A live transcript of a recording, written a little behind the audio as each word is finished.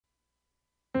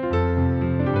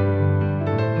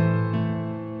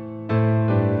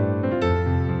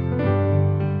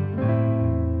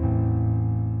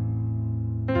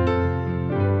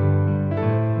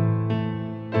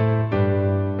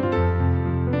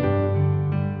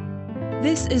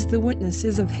This is the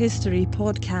Witnesses of History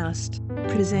podcast,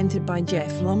 presented by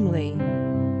Jeff Lumley.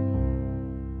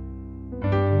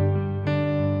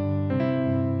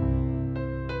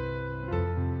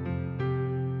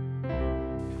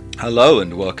 Hello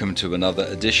and welcome to another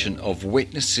edition of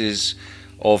Witnesses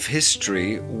of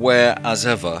History, where, as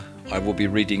ever, I will be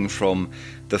reading from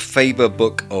the Faber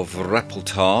Book of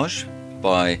Reportage,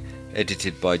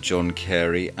 edited by John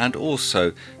Carey, and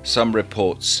also some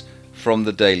reports from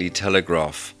the Daily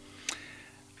Telegraph.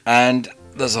 And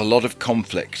there's a lot of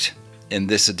conflict in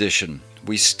this edition.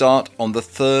 We start on the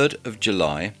 3rd of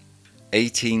July,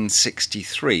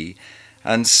 1863,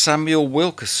 and Samuel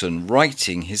Wilkerson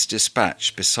writing his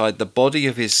dispatch beside the body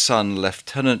of his son,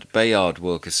 Lieutenant Bayard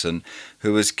Wilkerson,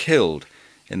 who was killed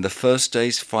in the first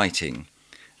day's fighting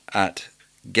at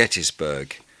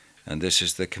Gettysburg. And this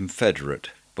is the Confederate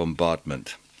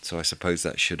bombardment. So I suppose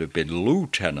that should have been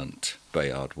Lieutenant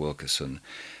Bayard Wilkerson.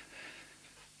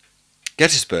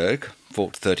 Gettysburg,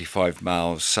 fought 35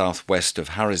 miles southwest of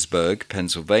Harrisburg,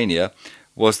 Pennsylvania,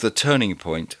 was the turning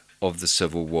point of the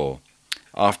Civil War.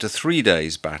 After 3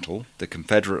 days' battle, the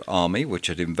Confederate Army, which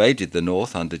had invaded the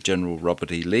North under General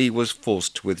Robert E. Lee, was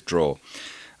forced to withdraw.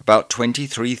 About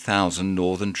 23,000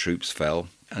 Northern troops fell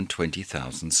and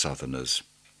 20,000 Southerners.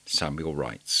 Samuel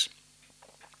writes,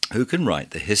 "Who can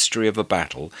write the history of a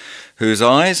battle whose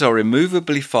eyes are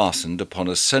immovably fastened upon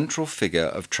a central figure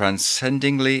of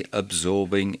transcendingly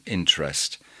absorbing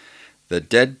interest, the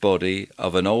dead body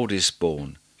of an oldest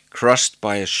born, crushed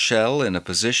by a shell in a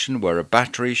position where a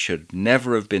battery should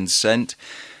never have been sent,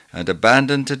 and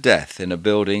abandoned to death in a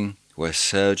building where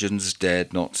surgeons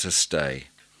dared not to stay?"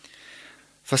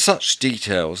 For such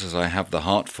details as I have the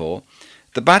heart for,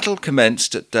 the battle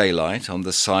commenced at daylight on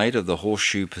the side of the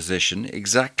horseshoe position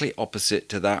exactly opposite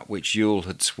to that which Ewell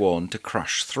had sworn to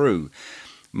crush through.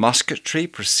 Musketry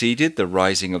preceded the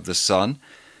rising of the sun.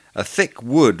 A thick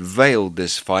wood veiled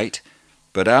this fight,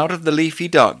 but out of the leafy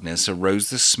darkness arose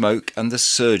the smoke and the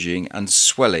surging and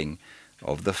swelling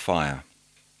of the fire.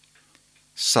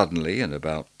 Suddenly, at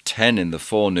about 10 in the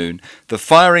forenoon, the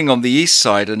firing on the east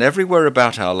side and everywhere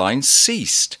about our lines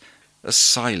ceased. A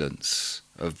silence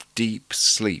of deep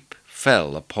sleep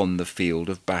fell upon the field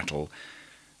of battle.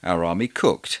 Our army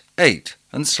cooked, ate,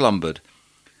 and slumbered.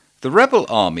 The rebel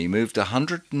army moved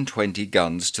 120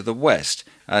 guns to the west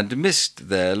and missed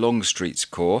there Longstreet's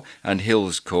corps and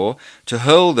Hill's corps to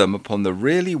hurl them upon the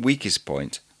really weakest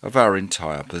point of our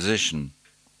entire position.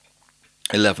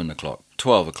 11 o'clock,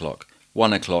 12 o'clock,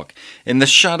 1 o'clock, in the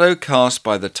shadow cast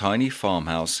by the tiny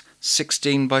farmhouse,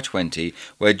 16 by 20,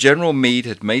 where General Meade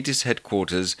had made his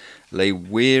headquarters, lay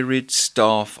wearied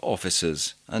staff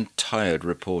officers and tired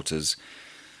reporters.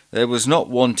 There was not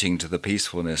wanting to the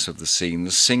peacefulness of the scene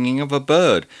the singing of a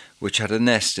bird which had a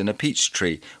nest in a peach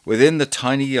tree within the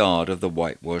tiny yard of the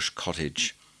whitewashed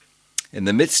cottage. In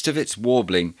the midst of its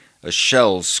warbling, a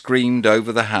shell screamed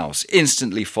over the house,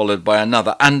 instantly followed by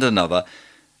another and another,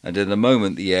 and in a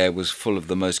moment the air was full of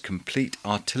the most complete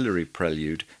artillery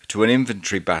prelude to an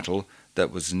infantry battle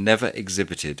that was never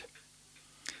exhibited.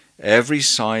 Every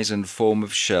size and form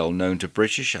of shell known to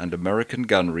British and American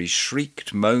gunnery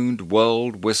shrieked, moaned,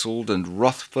 whirled, whistled, and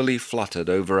wrathfully fluttered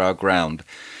over our ground.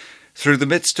 Through the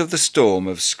midst of the storm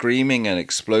of screaming and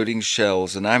exploding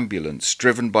shells, an ambulance,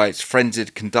 driven by its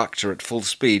frenzied conductor at full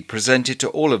speed, presented to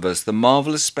all of us the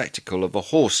marvellous spectacle of a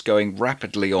horse going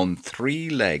rapidly on 3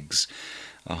 legs.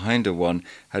 A hinder one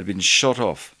had been shot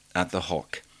off at the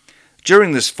hock.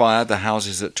 During this fire, the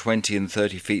houses at 20 and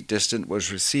 30 feet distant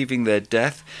was receiving their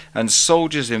death, and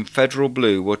soldiers in Federal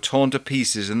blue were torn to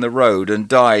pieces in the road and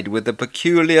died with the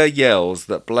peculiar yells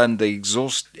that blend the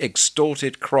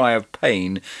extorted cry of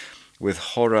pain with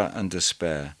horror and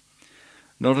despair.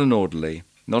 Not an orderly,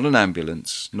 not an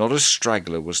ambulance, not a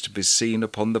straggler was to be seen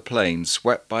upon the plain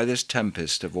swept by this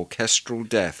tempest of orchestral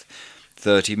death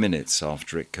 30 minutes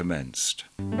after it commenced.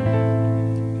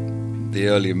 The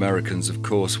early Americans, of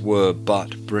course, were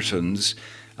but Britons,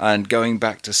 and going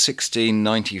back to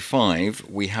 1695,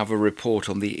 we have a report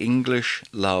on the English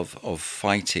love of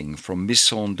fighting from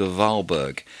Misson de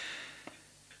Walberg.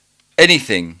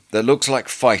 Anything that looks like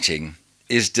fighting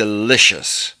is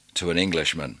delicious to an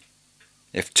Englishman.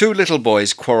 If 2 little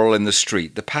boys quarrel in the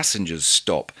street, the passengers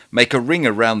stop, make a ring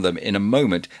around them in a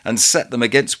moment, and set them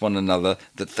against one another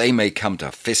that they may come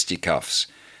to fisticuffs.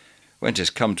 When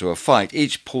 'tis come to a fight,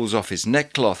 each pulls off his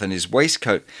neckcloth and his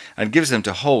waistcoat and gives them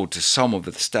to hold to some of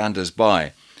the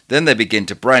standers-by. Then they begin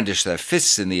to brandish their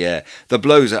fists in the air. The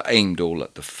blows are aimed all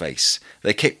at the face.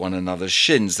 They kick one another's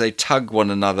shins. They tug one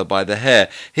another by the hair.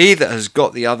 He that has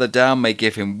got the other down may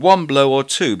give him 1 blow or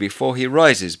 2 before he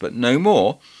rises, but no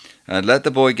more. and let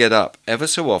the boy get up ever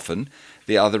so often,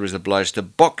 the other is obliged to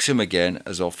box him again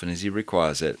as often as he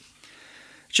requires it.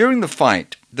 During the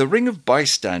fight, the ring of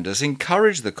bystanders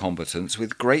encourage the combatants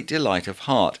with great delight of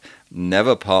heart,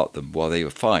 never part them while they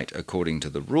fight according to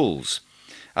the rules.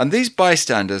 And these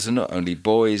bystanders are not only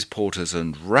boys, porters,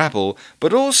 and rabble,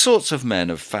 but all sorts of men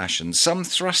of fashion, some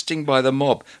thrusting by the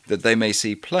mob that they may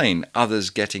see plain, others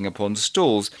getting upon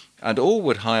stools, and all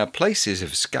would hire places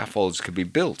if scaffolds could be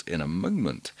built in a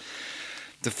moment.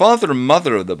 The father and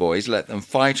mother of the boys let them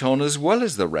fight on as well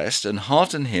as the rest, and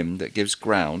hearten him that gives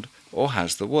ground or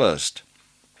has the worst.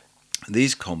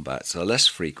 These combats are less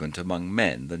frequent among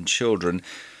men than children,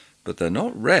 but they're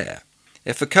not rare.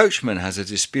 If a coachman has a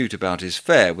dispute about his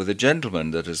fare with a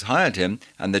gentleman that has hired him,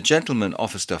 and the gentleman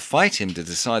offers to fight him to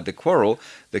decide the quarrel,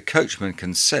 the coachman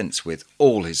consents with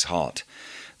all his heart.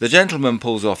 The gentleman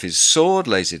pulls off his sword,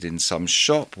 lays it in some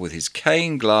shop with his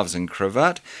cane, gloves, and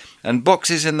cravat, and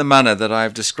boxes in the manner that I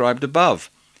have described above.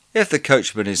 If the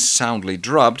coachman is soundly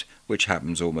drubbed, which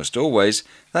happens almost always,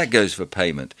 that goes for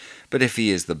payment. But if he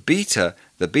is the beater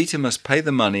must pay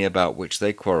the money about which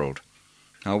they quarrelled.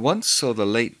 I once saw the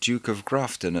late Duke of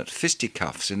Grafton at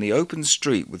fisticuffs in the open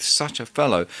street with such a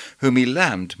fellow, whom he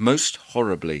lammed most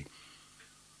horribly.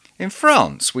 In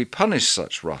France we punish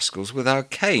such rascals with our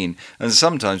cane, and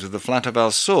sometimes with the flat of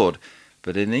our sword,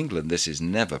 but in England this is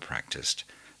never practised.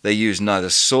 They use neither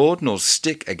sword nor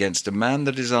stick against a man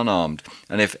that is unarmed,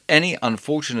 and if any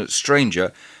unfortunate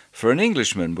stranger, for an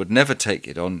Englishman would never take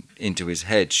it into his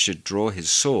head, should draw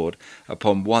his sword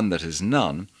upon one that has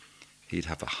none, he'd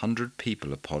have 100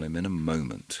 people upon him in a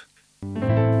moment.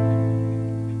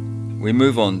 We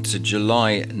move on to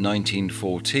July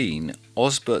 1914,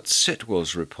 Osbert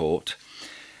Sitwell's report.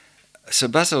 Sir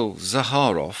Basil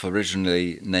Zaharoff,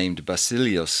 originally named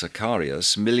Basilios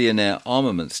Zacharias, millionaire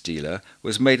armaments dealer,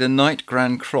 was made a Knight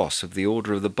Grand Cross of the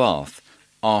Order of the Bath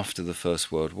after the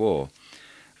First World War.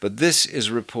 But this is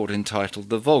a report entitled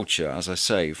The Vulture, as I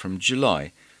say, from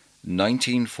July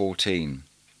 1914.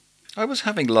 I was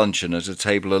having luncheon at a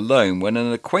table alone when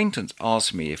an acquaintance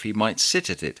asked me if he might sit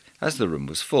at it, as the room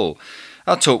was full.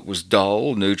 Our talk was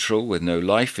dull, neutral, with no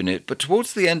life in it, but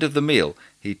towards the end of the meal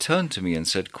he turned to me and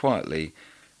said quietly,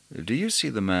 "Do you see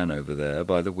the man over there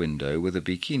by the window with a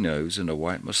beaky nose and a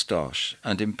white moustache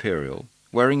and imperial,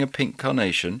 wearing a pink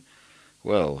carnation?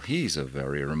 Well, he's a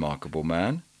very remarkable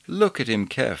man. Look at him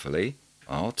carefully.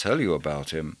 I'll tell you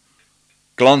about him."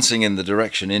 Glancing in the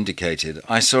direction indicated,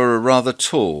 I saw a rather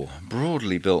tall,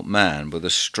 broadly built man with a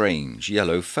strange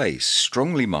yellow face,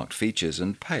 strongly marked features,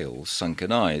 and pale,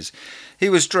 sunken eyes. He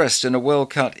was dressed in a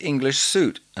well-cut English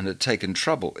suit, and had taken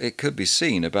trouble, it could be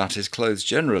seen, about his clothes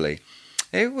generally.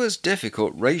 It was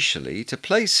difficult racially to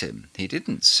place him. He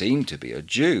didn't seem to be a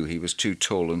Jew, he was too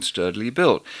tall and sturdily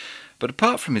built, but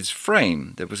apart from his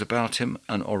frame, there was about him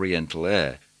an oriental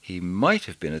air. He might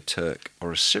have been a Turk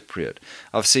or a Cypriot.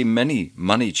 I've seen many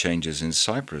money changers in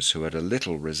Cyprus who had a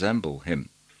little resemble him.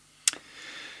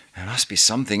 "There must be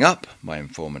something up," my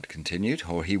informant continued,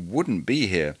 "or he wouldn't be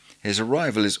here. His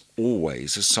arrival is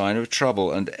always a sign of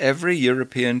trouble, and every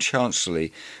European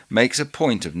chancellery makes a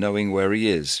point of knowing where he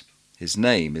is. His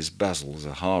name is Basil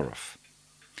Zaharoff."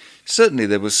 Certainly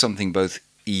there was something both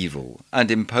evil and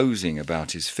imposing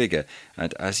about his figure,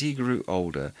 and as he grew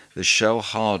older, the shell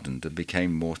hardened and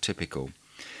became more typical.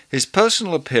 His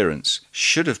personal appearance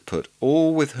should have put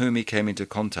all with whom he came into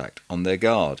contact on their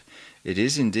guard. It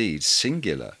is indeed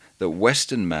singular that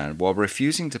Western man, while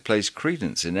refusing to place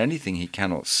credence in anything he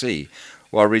cannot see,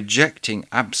 while rejecting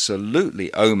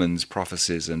absolutely omens,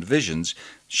 prophecies, and visions,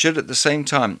 should at the same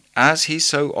time, as he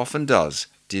so often does,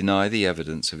 deny the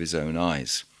evidence of his own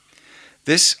eyes.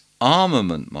 This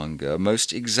armament-monger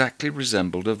most exactly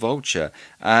resembled a vulture,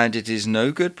 and it is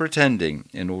no good pretending,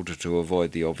 in order to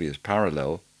avoid the obvious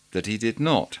parallel, that he did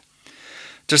not.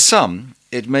 To some,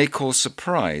 it may cause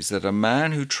surprise that a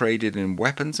man who traded in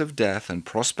weapons of death and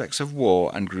prospects of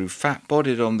war and grew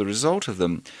fat-bodied on the result of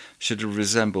them should have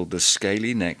resembled the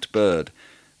scaly-necked bird,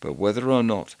 but whether or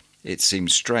not it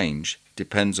seems strange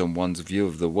depends on one's view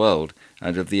of the world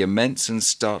and of the immense and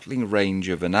startling range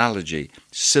of analogy,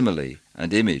 simile,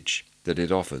 and image that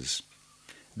it offers.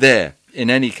 There, in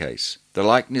any case, the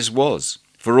likeness was,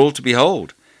 for all to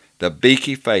behold. The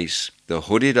beaky face, the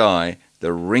hooded eye,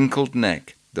 the wrinkled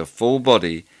neck, the full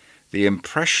body, the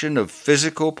impression of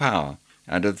physical power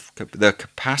and of the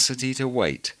capacity to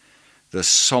wait, the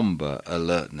sombre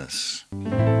alertness.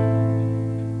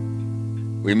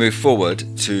 We move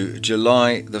forward to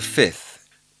July the 5th,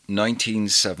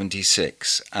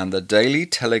 1976, and the Daily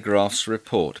Telegraph's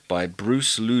report by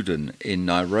Bruce Luden in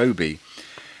Nairobi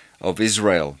of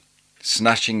Israel.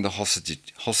 snatching the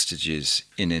hostages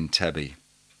in Entebbe.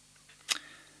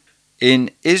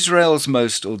 In Israel's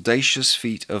most audacious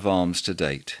feat of arms to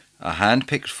date, a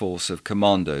hand-picked force of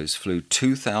commandos flew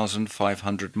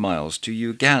 2,500 miles to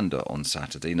Uganda on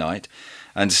Saturday night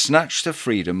and snatched to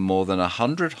freedom more than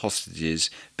 100 hostages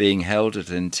being held at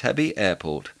Entebbe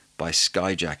airport by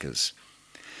skyjackers.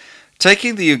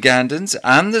 Taking the Ugandans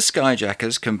and the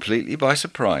skyjackers completely by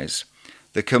surprise,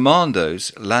 the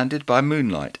commandos landed by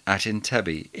moonlight at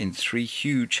Entebbe in 3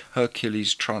 huge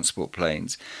Hercules transport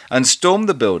planes and stormed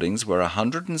the buildings where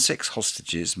 106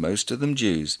 hostages, most of them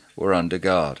Jews, were under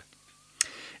guard.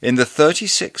 In the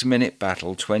 36-minute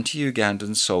battle, 20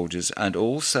 Ugandan soldiers and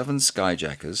all 7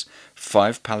 skyjackers,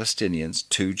 5 Palestinians,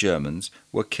 2 Germans,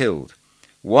 were killed.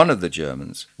 One of the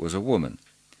Germans was a woman.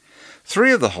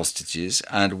 3 of the hostages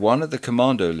and 1 of the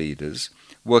commando leaders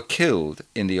were killed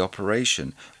in the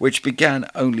operation, which began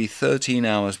only 13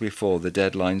 hours before the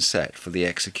deadline set for the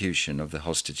execution of the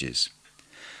hostages.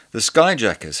 The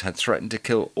skyjackers had threatened to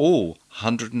kill all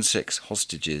 106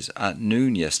 hostages at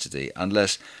noon yesterday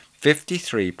unless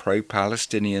 53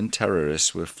 pro-Palestinian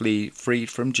terrorists were freed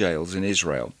from jails in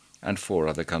Israel and 4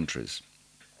 other countries.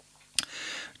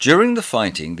 During the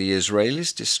fighting, the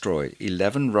Israelis destroyed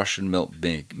 11 Russian milk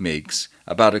MiGs,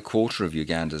 about a quarter of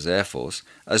Uganda's air force,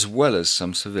 as well as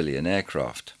some civilian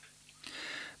aircraft.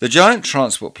 The giant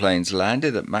transport planes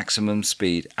landed at maximum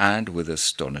speed and with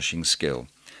astonishing skill.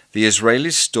 The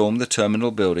Israelis stormed the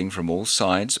terminal building from all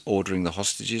sides, ordering the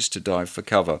hostages to dive for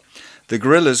cover. The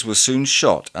guerrillas were soon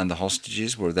shot, and the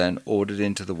hostages were then ordered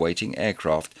into the waiting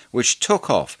aircraft, which took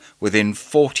off within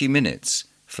 40 minutes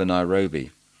for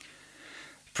Nairobi.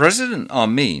 President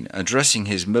Amin, addressing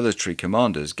his military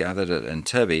commanders gathered at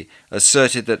Entebbe,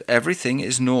 asserted that everything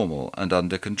is normal and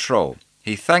under control.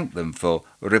 He thanked them for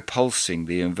repulsing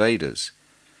the invaders.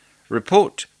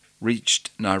 Report reached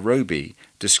Nairobi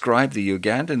described the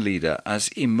Ugandan leader as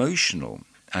emotional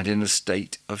and in a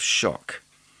state of shock.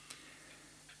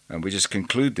 And we just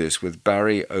conclude this with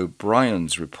Barry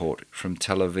O'Brien's report from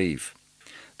Tel Aviv.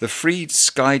 The freed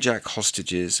skyjack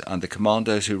hostages and the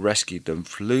commandos who rescued them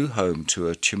flew home to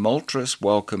a tumultuous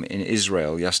welcome in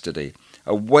Israel yesterday.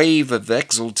 A wave of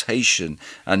exultation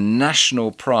and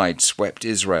national pride swept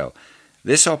Israel.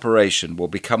 This operation will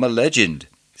become a legend,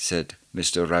 said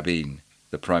Mr. Rabin,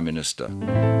 the Prime Minister.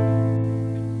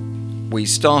 We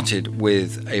started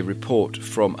with a report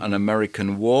from an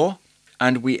American war,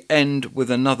 and we end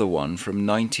with another one from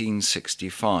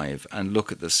 1965 and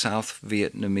look at the South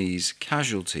Vietnamese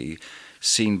casualty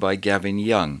seen by Gavin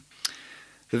Young.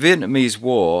 The Vietnamese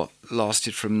War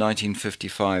lasted from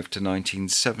 1955 to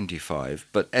 1975,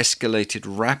 but escalated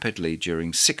rapidly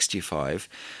during 65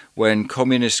 when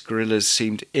communist guerrillas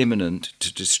seemed imminent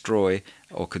to destroy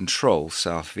or control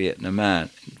South Vietnam,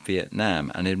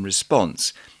 and in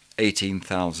response,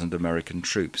 18,000 American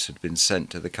troops had been sent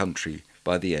to the country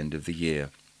by the end of the year.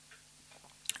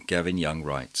 Gavin Young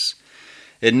writes,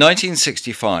 in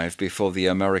 1965, before the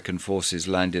American forces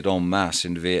landed en masse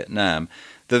in Vietnam,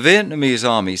 the Vietnamese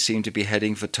army seemed to be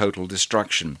heading for total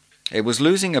destruction. It was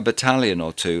losing a battalion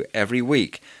or two every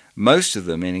week, most of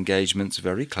them in engagements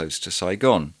very close to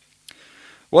Saigon.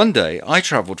 One day, I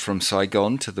travelled from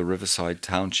Saigon to the riverside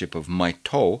township of Mai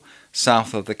Tho,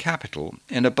 south of the capital,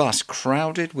 in a bus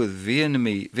crowded with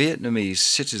Vietnamese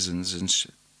citizens and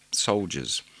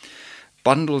soldiers.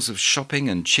 Bundles of shopping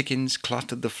and chickens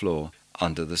cluttered the floor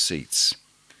under the seats.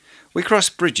 We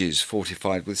crossed bridges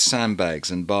fortified with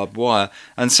sandbags and barbed wire,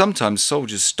 and sometimes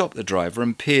soldiers stopped the driver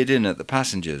and peered in at the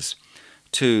passengers.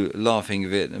 2 laughing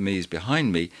Vietnamese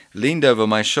behind me leaned over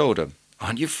my shoulder.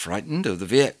 Aren't you frightened of the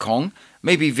Viet Cong?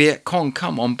 Maybe Viet Cong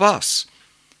come on bus.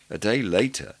 A day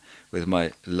later, with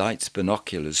my light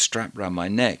binoculars strapped round my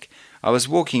neck, I was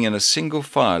walking in a single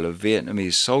file of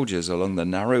Vietnamese soldiers along the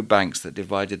narrow banks that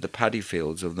divided the paddy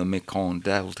fields of the Mekong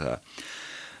Delta.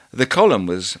 The column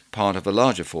was part of a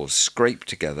larger force scraped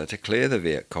together to clear the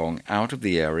Viet Cong out of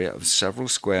the area of several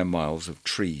square miles of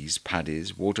trees,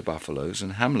 paddies, water buffaloes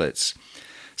and hamlets.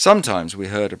 Sometimes we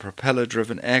heard a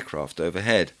propeller-driven aircraft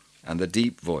overhead and the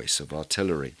deep voice of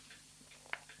artillery.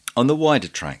 On the wider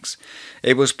tracks,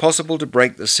 it was possible to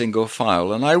break the single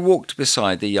file, and I walked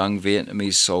beside the young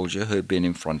Vietnamese soldier who had been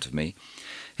in front of me.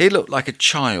 He looked like a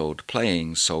child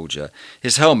playing soldier.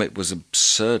 His helmet was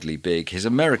absurdly big, his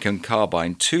American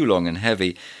carbine too long and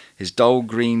heavy. His dull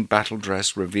green battle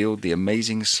dress revealed the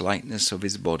amazing slightness of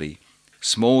his body.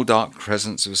 Small dark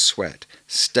crescents of sweat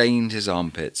stained his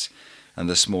armpits and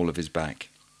the small of his back.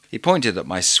 He pointed at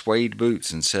my suede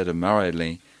boots and said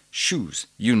admiringly, "Shoes,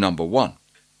 you number 1.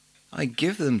 I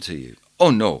give them to you.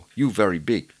 Oh no, you very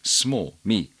big, small,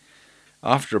 me.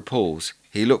 After a pause,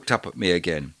 He looked up at me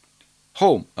again.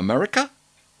 Home, America?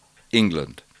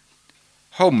 England.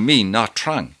 Home me Nha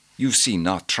Trang. You've seen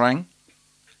Nha Trang?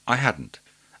 I hadn't.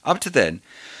 Up to then,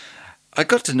 I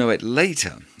got to know it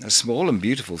later, a small and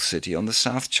beautiful city on the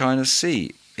South China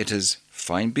Sea. It has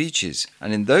fine beaches,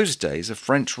 and in those days a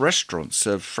French restaurant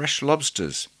served fresh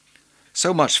lobsters.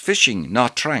 So much fishing, Nha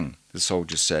Trang, the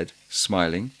soldier said,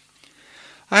 smiling.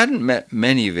 I hadn't met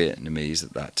many Vietnamese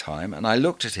at that time, and I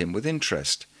looked at him with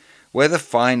interest. Where the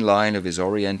fine line of his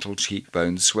oriental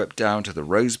cheekbones swept down to the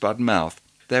rosebud mouth,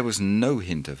 there was no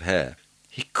hint of hair.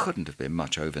 He couldn't have been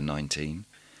much over 19.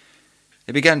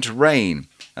 It began to rain,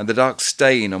 and the dark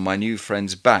stain on my new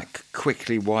friend's back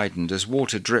quickly widened as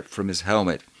water dripped from his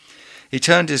helmet. He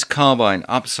turned his carbine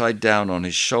upside down on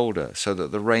his shoulder so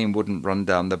that the rain wouldn't run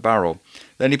down the barrel.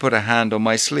 Then he put a hand on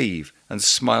my sleeve and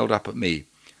smiled up at me.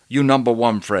 You number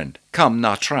one friend. Come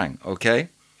Nha Trang, okay?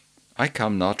 I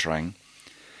come Nha Trang.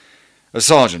 A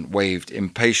sergeant waved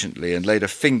impatiently and laid a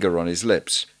finger on his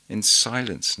lips. In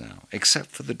silence now, except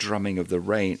for the drumming of the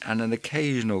rain and an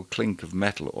occasional clink of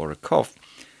metal or a cough,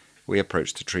 we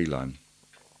approached the tree line.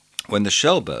 When the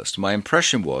shell burst, my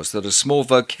impression was that a small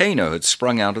volcano had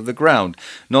sprung out of the ground,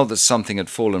 not that something had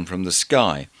fallen from the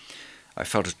sky. I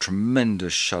felt a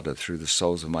tremendous shudder through the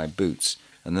soles of my boots,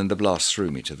 and then the blast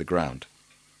threw me to the ground.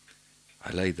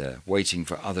 I lay there, waiting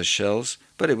for other shells,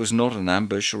 but it was not an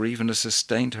ambush or even a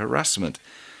sustained harassment.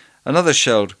 Another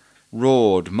shell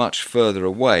roared much further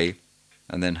away,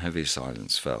 and then heavy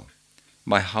silence fell.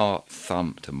 My heart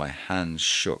thumped and my hands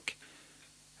shook.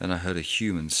 Then I heard a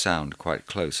human sound quite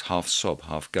close, half sob,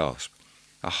 half gasp.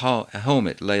 A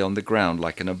helmet lay on the ground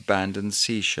like an abandoned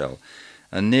seashell,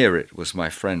 and near it was my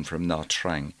friend from Nha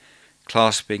Trang,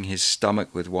 clasping his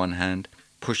stomach with one hand,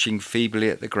 pushing feebly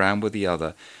at the ground with the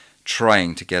other,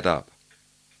 trying to get up.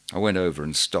 I went over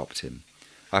and stopped him.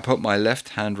 I put my left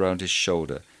hand round his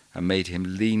shoulder and made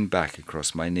him lean back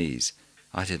across my knees.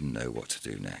 I didn't know what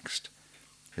to do next.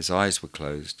 His eyes were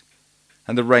closed,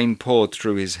 and the rain poured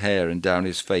through his hair and down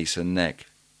his face and neck.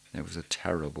 There was a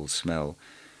terrible smell.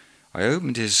 I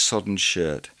opened his sodden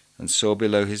shirt and saw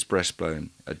below his breastbone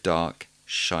a dark,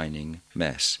 shining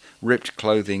mess, ripped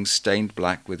clothing stained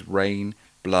black with rain,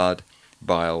 blood,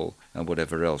 bile, and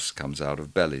whatever else comes out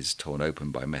of bellies torn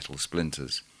open by metal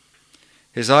splinters.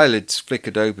 His eyelids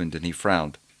flickered open and he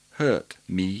frowned. Hurt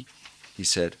me, he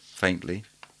said faintly.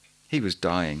 He was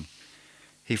dying.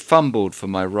 He fumbled for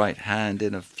my right hand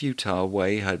in a futile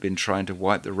way. I had been trying to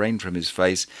wipe the rain from his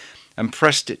face and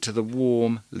pressed it to the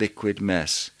warm, liquid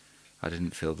mess. I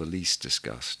didn't feel the least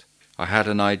disgust. I had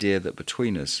an idea that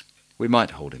between us we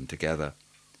might hold him together.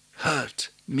 Hurt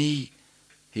me,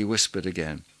 he whispered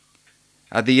again.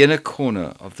 At the inner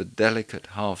corner of the delicate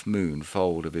half-moon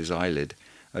fold of his eyelid,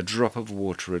 a drop of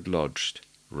water had lodged.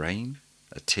 Rain?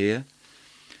 A tear?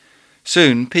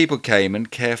 Soon people came and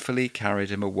carefully carried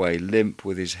him away, limp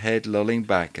with his head lolling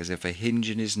back as if a hinge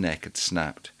in his neck had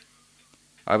snapped.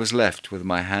 I was left with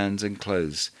my hands and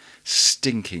clothes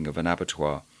stinking of an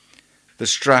abattoir. The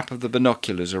strap of the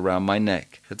binoculars around my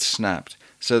neck had snapped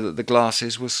so that the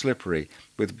glasses were slippery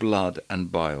with blood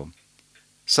and bile.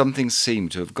 Something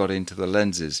seemed to have got into the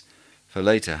lenses, for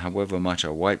later, however much I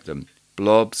wiped them,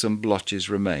 blobs and blotches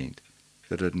remained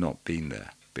that had not been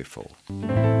there before.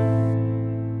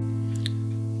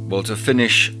 Well, to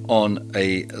finish on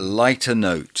a lighter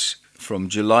note, from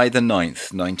July the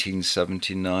 9th,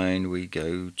 1979, we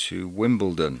go to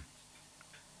Wimbledon.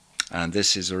 And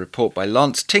this is a report by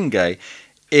Lance Tingay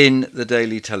in the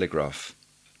Daily Telegraph.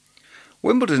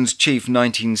 Wimbledon's chief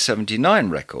 1979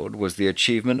 record was the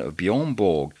achievement of Bjorn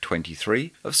Borg,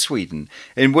 23, of Sweden,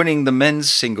 in winning the men's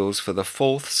singles for the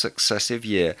fourth successive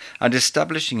year and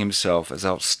establishing himself as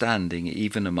outstanding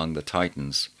even among the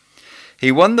Titans.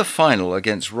 He won the final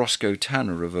against Roscoe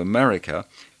Tanner of America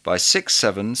by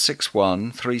 6-7,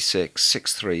 6-1, 3-6,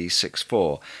 6-3,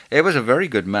 6-4. It was a very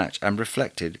good match and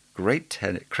reflected great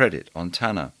credit on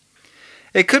Tanner.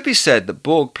 It could be said that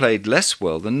Borg played less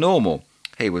well than normal.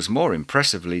 He was more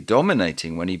impressively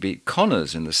dominating when he beat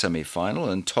Connors in the semi-final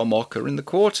and Tom Ocker in the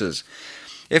quarters.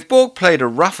 If Borg played a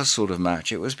rougher sort of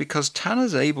match, it was because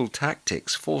Tanner's able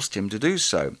tactics forced him to do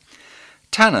so.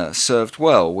 Tanner served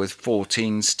well with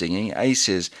 14 stinging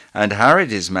aces and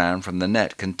harried his man from the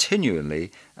net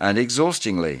continually and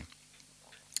exhaustingly.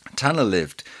 Tanner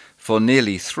lived for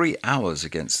nearly 3 hours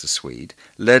against the Swede,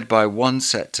 led by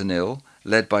 1-0,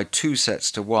 led by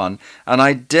 2-1, and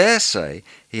I dare say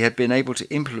he had been able to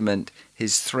implement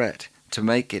his threat to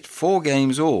make it 4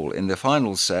 games all in the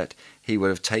final set. He would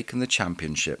have taken the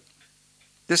championship.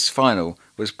 This final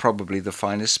was probably the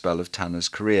finest spell of Tanner's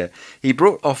career. He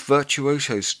brought off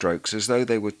virtuoso strokes as though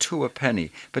they were two a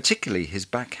penny, particularly his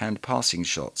backhand passing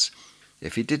shots.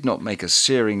 If he did not make a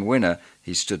searing winner,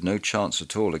 he stood no chance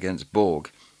at all against Borg.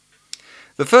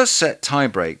 The first set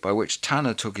tiebreak, by which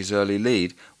Tanner took his early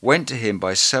lead, went to him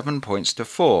by 7 points to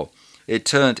 4. It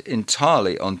turned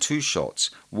entirely on two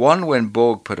shots, one when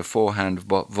Borg put a forehand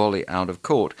volley out of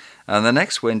court, and the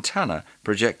next when Tanner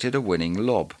projected a winning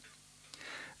lob.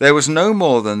 There was no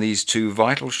more than these two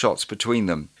vital shots between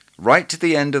them. Right to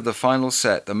the end of the final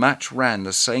set, the match ran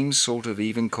the same sort of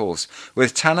even course,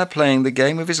 with Tanner playing the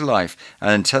game of his life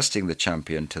and testing the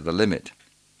champion to the limit.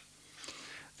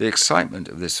 The excitement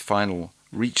of this final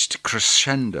reached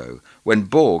crescendo when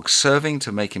Borg, serving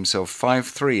to make himself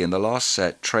 5-3 in the last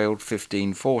set, trailed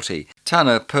 15-40.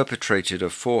 Tanner perpetrated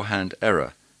a forehand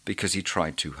error because he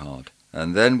tried too hard,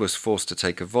 and then was forced to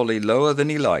take a volley lower than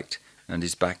he liked, and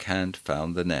his backhand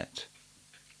found the net.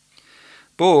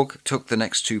 Borg took the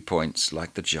next 2 points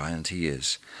like the giant he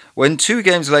is. When 2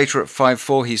 games later at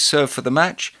 5-4 he served for the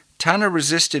match, Tanner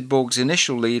resisted Borg's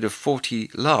initial lead of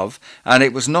 40-love, and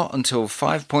it was not until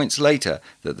 5 points later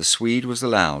that the Swede was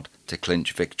allowed to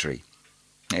clinch victory.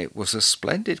 It was a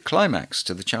splendid climax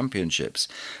to the championships.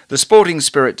 The sporting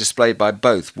spirit displayed by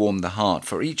both warmed the heart,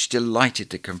 for each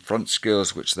delighted to confront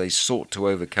skills which they sought to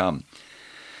overcome.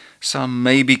 Some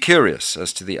may be curious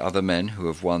as to the other men who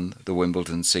have won the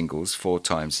Wimbledon singles 4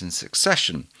 times in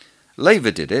succession.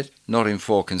 Laver did it, not in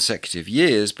 4 consecutive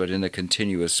years, but in a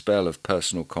continuous spell of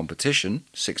personal competition,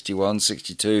 61,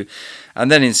 62, and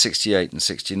then in 68 and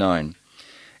 69.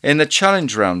 In the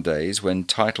challenge round days, when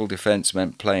title defence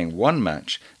meant playing one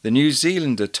match, the New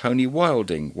Zealander Tony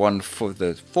Wilding won for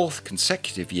the 4th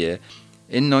consecutive year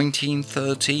in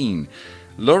 1913,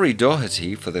 Laurie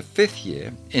Doherty for the 5th year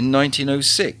in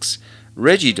 1906,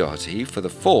 Reggie Doherty for the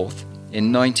 4th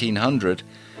in 1900,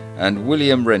 and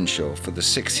William Renshaw for the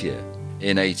 6th year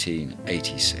in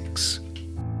 1886.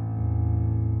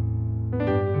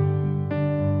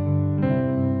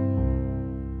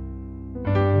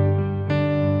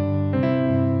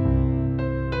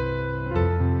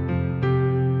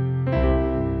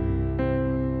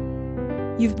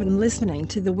 You've been listening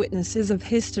to the Witnesses of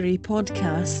History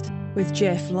podcast with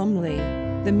Jeff Lumley.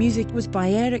 The music was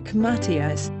by Eric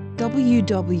Matthias.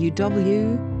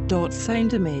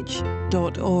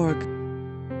 www.soundimage.org